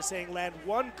corner saying, land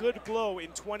one good blow in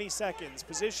 20 seconds.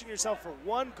 Position yourself for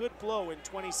one good blow in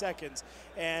 20 seconds.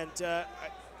 And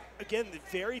again,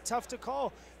 very tough to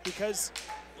call because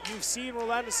you've seen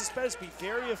Rolando Cespedes be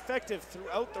very effective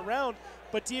throughout the round,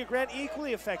 but Dia Grant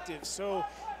equally effective. So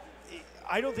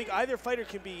I don't think either fighter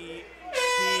can be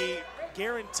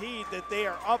guaranteed that they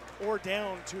are up or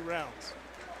down 2 rounds.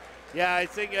 Yeah, I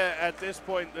think at this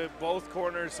point, both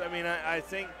corners, I mean, I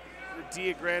think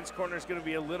Dia Grant's corner is going to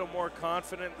be a little more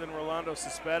confident than Rolando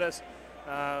Cespedes,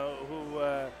 who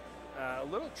a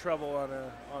little trouble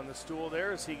on the stool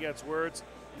there as he gets words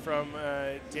from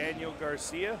Daniel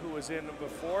Garcia, who was in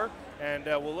before. And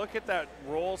we'll look at that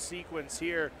roll sequence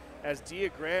here as Dia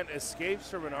Grant escapes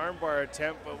from an armbar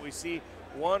attempt, but we see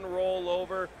one roll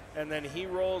over, and then he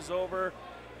rolls over,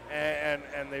 and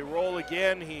they roll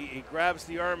again. He grabs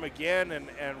the arm again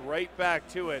and right back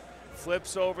to it.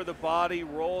 Flips over the body,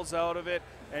 rolls out of it,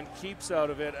 and keeps out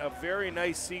of it. A very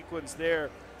nice sequence there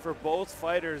for both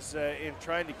fighters in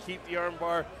trying to keep the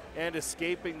armbar and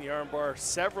escaping the armbar.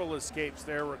 Several escapes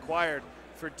there required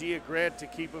for Dia Grant to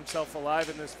keep himself alive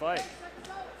in this fight.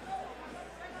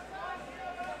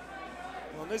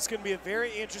 Well, this is going to be a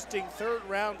very interesting third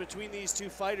round between these two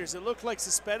fighters. It looked like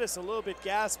Cespedes a little bit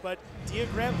gassed, but Dia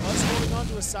Grant was holding on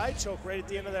to a side choke right at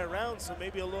the end of that round, so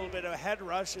maybe a little bit of a head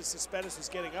rush as Cespedes was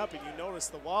getting up, and you notice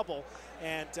the wobble.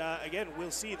 And again,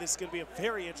 we'll see. This is going to be a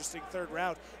very interesting third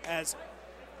round as,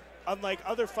 unlike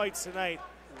other fights tonight,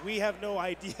 we have no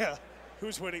idea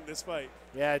who's winning this fight.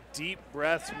 Yeah, deep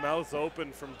breaths, mouth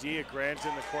open from Dia Grant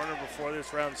in the corner before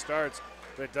this round starts.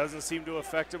 But it doesn't seem to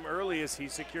affect him early as he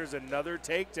secures another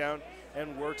takedown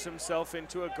and works himself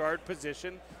into a guard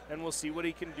position, and we'll see what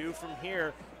he can do from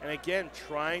here. And again,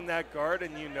 trying that guard,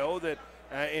 and you know that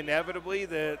inevitably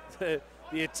the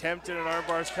attempt at an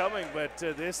armbar is coming, but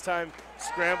this time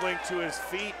scrambling to his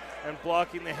feet and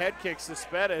blocking the head kick,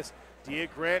 Cespedes. Dia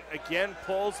Grant again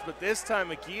pulls, but this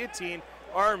time a guillotine,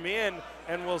 arm in,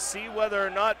 and we'll see whether or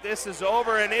not this is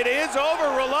over, and it is over.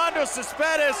 Rolando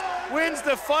Cespedes wins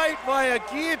the fight by a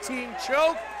guillotine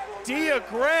choke. Dia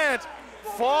Grant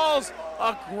falls.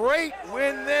 A great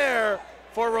win there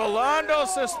for Rolando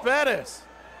Cespedes.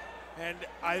 And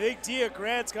I think Dia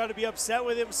Grant's got to be upset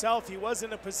with himself. He was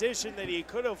in a position that he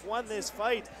could have won this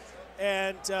fight,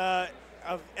 and an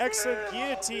excellent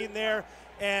guillotine there,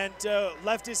 and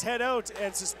left his head out,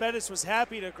 and Cespedes was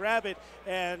happy to grab it.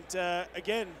 And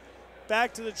again,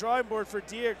 back to the drawing board for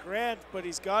Dia Grant, but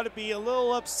he's got to be a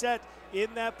little upset in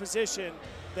that position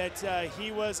that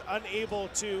he was unable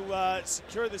to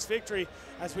secure this victory.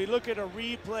 As we look at a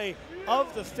replay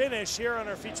of the finish here on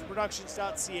our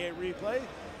featureproductions.ca replay,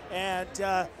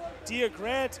 and Dia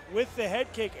Grant with the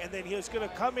head kick, and then he was going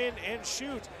to come in and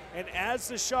shoot, and as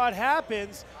the shot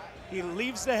happens, he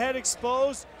leaves the head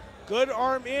exposed. Good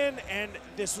arm in, and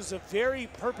this was a very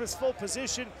purposeful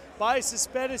position by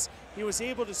Cespedes. He was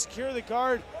able to secure the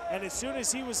guard, and as soon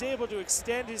as he was able to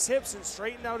extend his hips and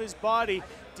straighten out his body,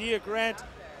 Dia Grant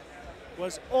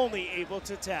was only able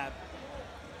to tap.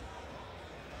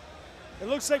 It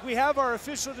looks like we have our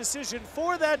official decision.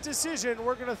 For that decision,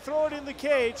 we're going to throw it in the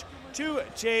cage to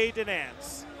Jay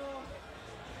Denance.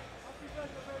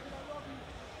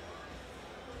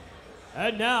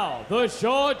 And now, the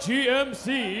Shaw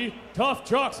GMC Tough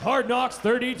Trucks Hard Knocks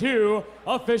 32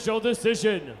 official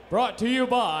decision, brought to you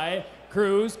by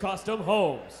Cruz Custom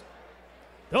Homes.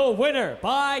 The winner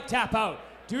by tap out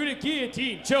due to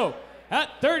guillotine choke at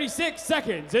 36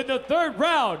 seconds in the third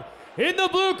round, in the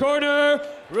blue corner,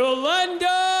 Rolando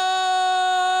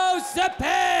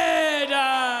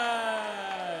Cepeda.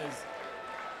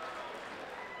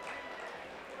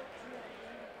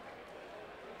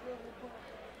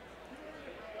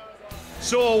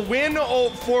 So a win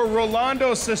for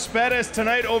Rolando Cespedes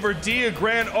tonight over Dia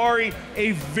Grant. Ari,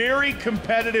 a very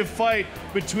competitive fight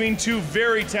between two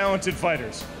very talented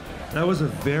fighters. That was a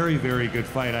very, very good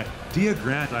fight. Dia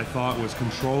Grant, I thought, was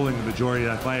controlling the majority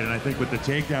of that fight, and I think with the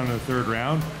takedown in the third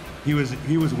round, he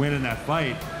was winning that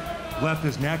fight. Left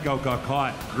his neck out, got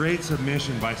caught. Great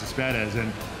submission by Cespedes,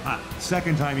 and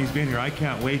second time he's been here, I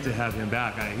can't wait to have him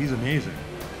back. He's amazing.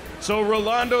 So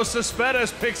Rolando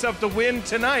Cespedes picks up the win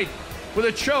tonight with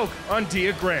a choke on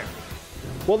Dia Grant.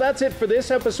 Well, that's it for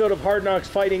this episode of Hard Knocks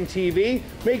Fighting TV.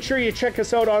 Make sure you check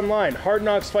us out online,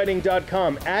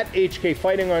 hardknocksfighting.com, at HK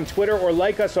Fighting on Twitter, or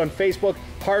like us on Facebook,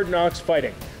 Hard Knocks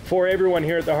Fighting. For everyone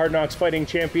here at the Hard Knocks Fighting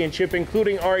Championship,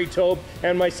 including Ari Tobe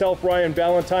and myself, Ryan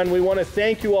Valentine, we want to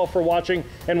thank you all for watching,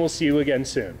 and we'll see you again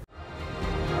soon.